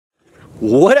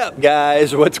What up,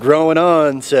 guys? What's going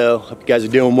on? So hope you guys are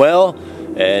doing well,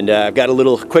 and I've got a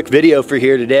little quick video for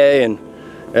here today, and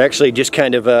actually just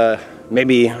kind of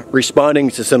maybe responding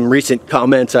to some recent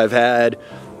comments I've had.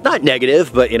 Not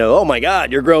negative, but oh my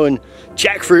god, you're growing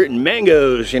jackfruit and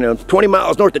mangoes 20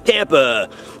 miles north of Tampa.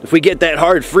 If we get that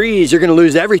hard freeze, you're gonna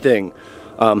lose everything.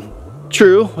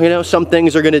 True, some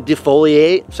things are gonna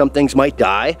defoliate, some things might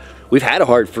die. We've had a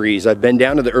hard freeze. I've been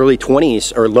down to the early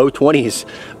 20s or low 20s,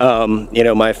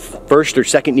 my first or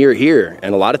second year here,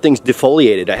 and a lot of things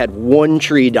defoliated. I had one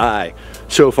tree die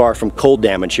so far from cold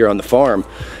damage here on the farm.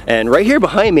 And right here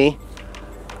behind me,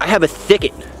 I have a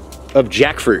thicket of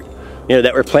jackfruit,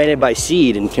 that were planted by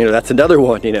seed, and that's another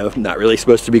one, not really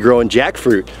supposed to be growing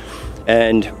jackfruit.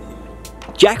 And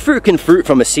jackfruit can fruit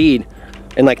from a seed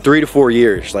in like 3 to 4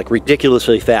 years, like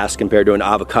ridiculously fast compared to an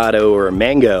avocado or a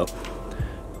mango.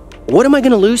 What am I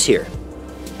gonna lose here?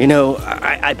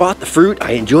 I bought the fruit,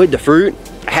 I enjoyed the fruit,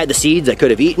 I had the seeds, I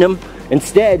could have eaten them.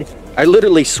 Instead, I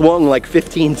literally swung like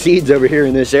 15 seeds over here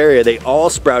in this area. They all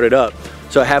sprouted up.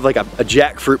 So I have like a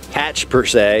jackfruit patch per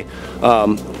se.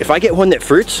 If I get one that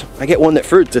fruits, I get one that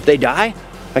fruits. If they die,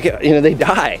 they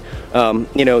die.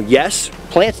 Yes,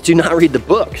 plants do not read the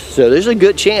books. So there's a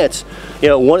good chance,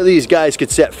 one of these guys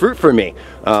could set fruit for me.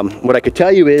 What I could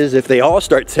tell you is if they all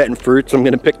start setting fruits, I'm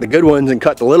gonna pick the good ones and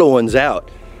cut the little ones out.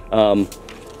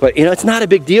 But it's not a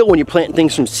big deal when you're planting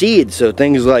things from seed. So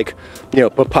things like,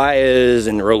 papayas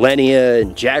and rolenia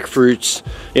and jackfruits,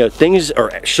 things,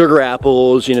 or sugar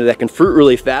apples, that can fruit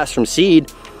really fast from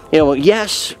seed.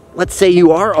 Yes, let's say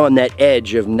you are on that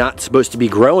edge of not supposed to be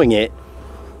growing it.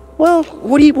 Well,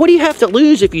 what do you have to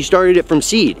lose if you started it from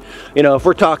seed? If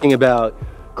we're talking about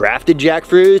grafted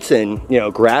jackfruits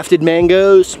and, grafted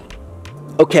mangoes,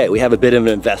 okay, we have a bit of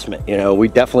an investment. We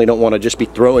definitely don't want to just be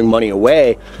throwing money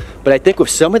away. But I think with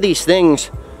some of these things,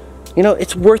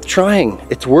 it's worth trying.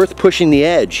 It's worth pushing the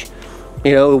edge.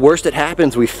 The worst that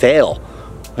happens, we fail.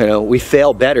 We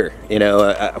fail better.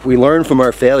 We learn from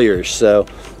our failures. So,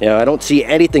 I don't see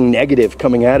anything negative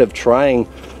coming out of trying,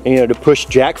 to push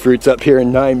jackfruits up here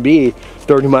in 9B,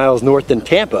 30 miles north in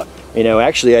Tampa.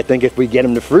 Actually, I think if we get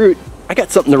them to fruit, I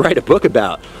got something to write a book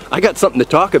about. I got something to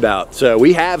talk about. So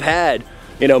we have had,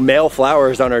 male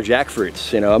flowers on our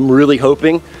jackfruits. I'm really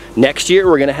hoping next year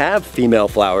we're gonna have female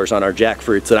flowers on our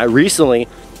jackfruits. And I recently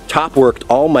top worked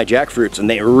all my jackfruits, and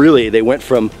they went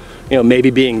from, maybe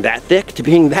being that thick to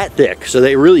being that thick. So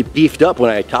they really beefed up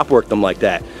when I top worked them like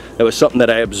that. That was something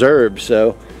that I observed.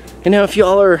 So, if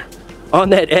y'all are on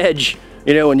that edge,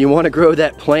 and you wanna grow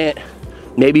that plant,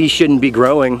 maybe you shouldn't be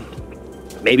growing.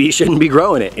 Maybe you shouldn't be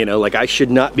growing it, like I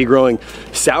should not be growing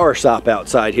soursop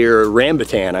outside here or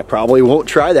rambutan. I probably won't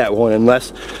try that one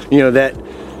unless, that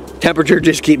temperature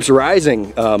just keeps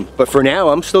rising. But for now,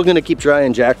 I'm still gonna keep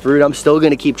trying jackfruit. I'm still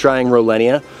gonna keep trying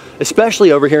rolenia,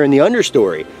 especially over here in the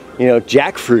understory.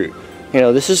 Jackfruit,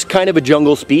 this is kind of a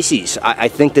jungle species. I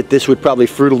think that this would probably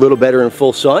fruit a little better in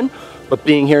full sun. But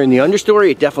being here in the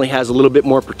understory, it definitely has a little bit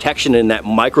more protection in that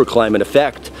microclimate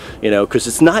effect, because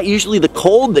it's not usually the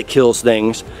cold that kills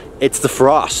things, it's the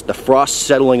frost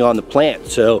settling on the plant.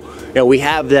 So, we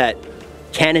have that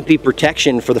canopy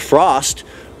protection for the frost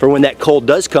for when that cold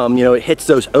does come, it hits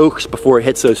those oaks before it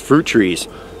hits those fruit trees,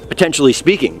 potentially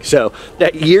speaking. So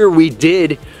that year we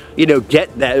did,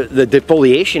 get the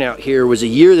defoliation out here was a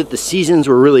year that the seasons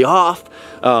were really off.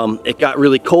 It got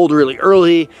really cold really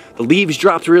early, the leaves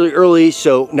dropped really early,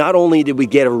 so not only did we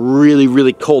get a really,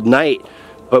 really cold night,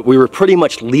 but we were pretty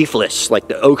much leafless. Like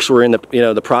the oaks were in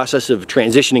the process of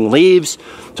transitioning leaves,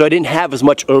 so I didn't have as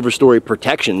much overstory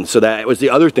protection, so that was the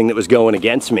other thing that was going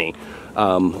against me.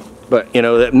 But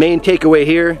the main takeaway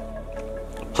here,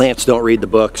 plants don't read the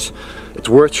books. It's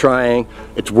worth trying,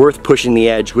 it's worth pushing the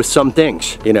edge with some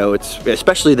things, it's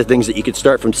especially the things that you could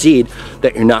start from seed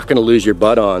that you're not gonna lose your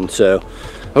butt on. So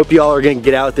hope y'all are gonna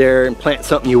get out there and plant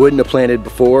something you wouldn't have planted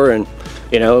before, and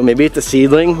maybe it's a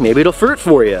seedling, maybe it'll fruit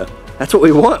for you. That's what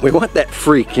we want. We want that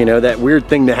freak, that weird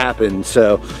thing to happen.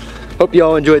 So hope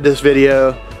y'all enjoyed this video.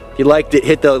 If you liked it,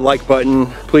 hit the like button,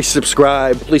 please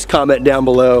subscribe, please comment down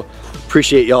below.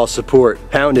 Appreciate y'all's support.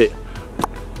 Pound it.